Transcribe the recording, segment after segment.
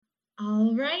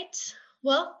All right.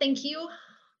 Well, thank you,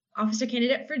 Officer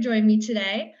Candidate, for joining me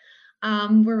today.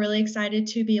 We're really excited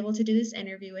to be able to do this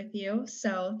interview with you.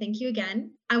 So thank you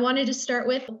again. I wanted to start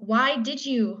with why did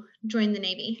you join the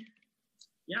Navy?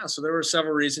 Yeah, so there were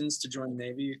several reasons to join the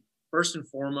Navy. First and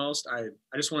foremost, I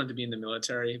just wanted to be in the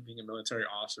military. Being a military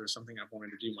officer is something I've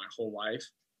wanted to do my whole life.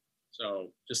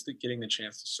 So just getting the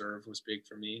chance to serve was big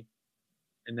for me.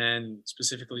 And then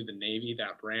specifically the Navy,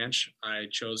 that branch, I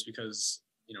chose because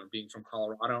being from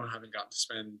Colorado, haven't gotten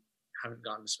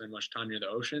to spend much time near the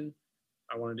ocean.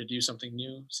 I wanted to do something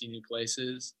new, see new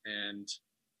places, and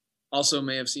also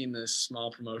may have seen this small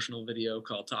promotional video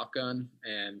called Top Gun,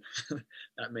 and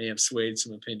that may have swayed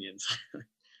some opinions.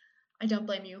 I don't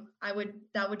blame you.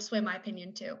 That would sway my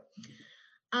opinion too.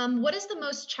 What is the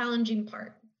most challenging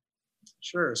part?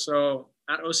 Sure. So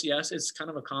at OCS, it's kind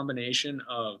of a combination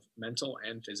of mental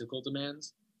and physical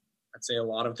demands. I'd say a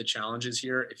lot of the challenges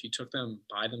here, if you took them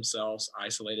by themselves,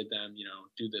 isolated them,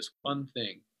 do this one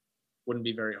thing, wouldn't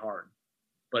be very hard.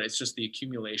 But it's just the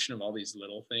accumulation of all these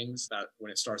little things that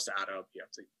when it starts to add up, you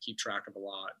have to keep track of a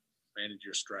lot, manage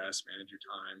your stress, manage your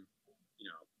time,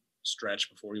 stretch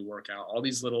before you work out, all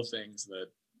these little things that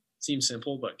seem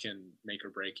simple but can make or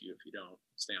break you if you don't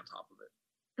stay on top of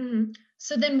it.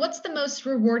 So then, what's the most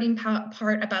rewarding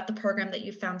part about the program that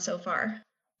you've found so far?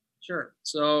 Sure.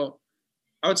 So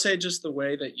I would say just the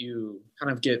way that you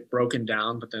kind of get broken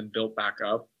down, but then built back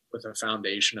up with a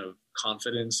foundation of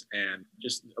confidence and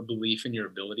just a belief in your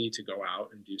ability to go out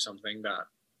and do something that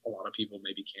a lot of people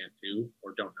maybe can't do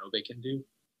or don't know they can do.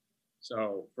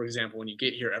 So, for example, when you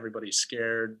get here, everybody's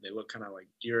scared. They look kind of like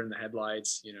deer in the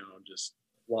headlights, just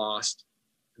lost.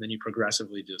 And then you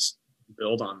progressively just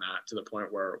build on that to the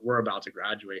point where we're about to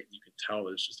graduate. And you can tell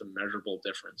there's just a measurable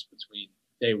difference between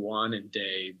day one and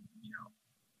day,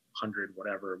 100,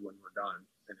 whatever, when we're done.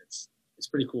 And it's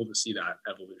pretty cool to see that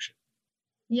evolution.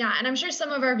 Yeah, and I'm sure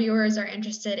some of our viewers are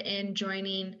interested in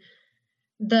joining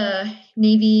the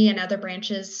Navy and other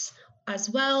branches as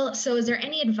well. So is there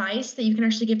any advice that you can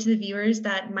actually give to the viewers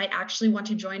that might actually want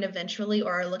to join eventually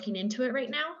or are looking into it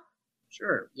right now?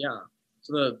 Sure. Yeah.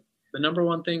 So the number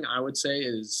one thing I would say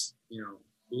is,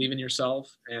 believe in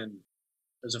yourself. And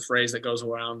there's a phrase that goes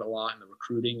around a lot in the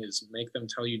recruiting is make them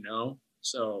tell you no.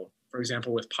 So for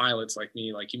example, with pilots like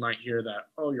me, like you might hear that,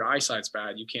 oh, your eyesight's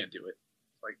bad, you can't do it.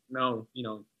 Like, no,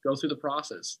 go through the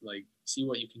process, like see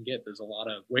what you can get. There's a lot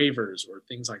of waivers or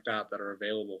things like that that are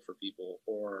available for people,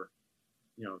 or,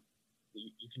 you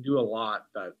can do a lot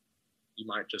that you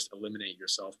might just eliminate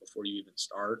yourself before you even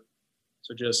start.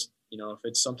 So just, if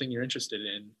it's something you're interested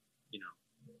in,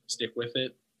 stick with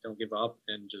it, don't give up,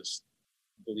 and just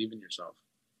believe in yourself.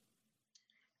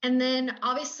 And then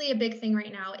obviously a big thing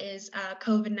right now is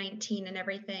COVID-19 and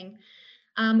everything.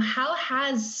 How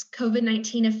has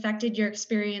COVID-19 affected your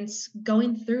experience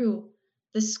going through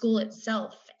the school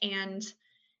itself? And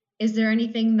is there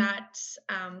anything that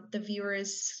the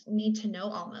viewers need to know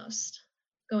almost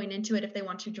going into it if they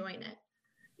want to join it?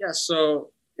 Yeah,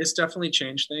 so it's definitely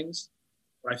changed things.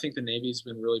 But I think the Navy's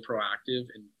been really proactive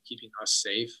in keeping us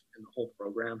safe, and the whole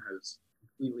program has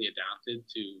completely adapted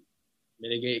to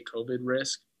mitigate COVID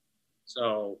risk.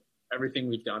 So everything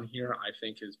we've done here, I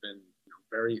think, has been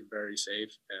very, very safe,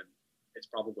 and it's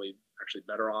probably actually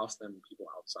better off than people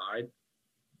outside.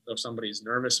 So if somebody's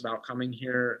nervous about coming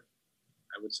here,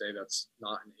 I would say that's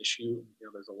not an issue.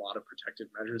 There's a lot of protective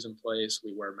measures in place.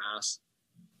 We wear masks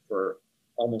for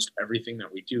almost everything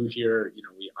that we do here.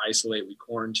 We isolate, we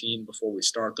quarantine before we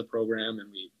start the program, and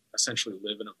we essentially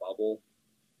live in a bubble.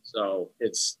 So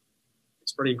it's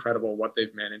pretty incredible what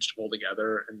they've managed to pull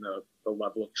together and the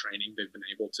level of training they've been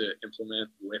able to implement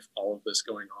with all of this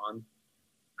going on.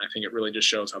 I think it really just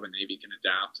shows how the Navy can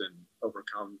adapt and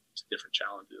overcome to different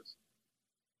challenges.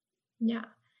 Yeah.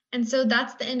 And so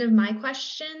that's the end of my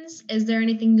questions. Is there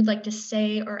anything you'd like to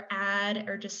say or add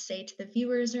or just say to the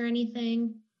viewers or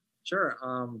anything? Sure.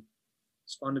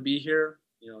 It's fun to be here,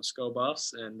 SCO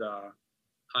Buffs, and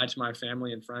hi to my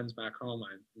family and friends back home.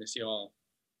 I miss you all.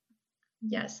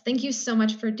 Yes. Thank you so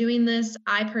much for doing this.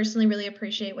 I personally really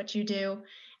appreciate what you do,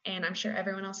 and I'm sure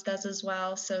everyone else does as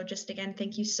well. So just again,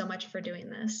 thank you so much for doing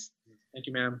this. Thank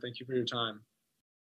you, ma'am. Thank you for your time.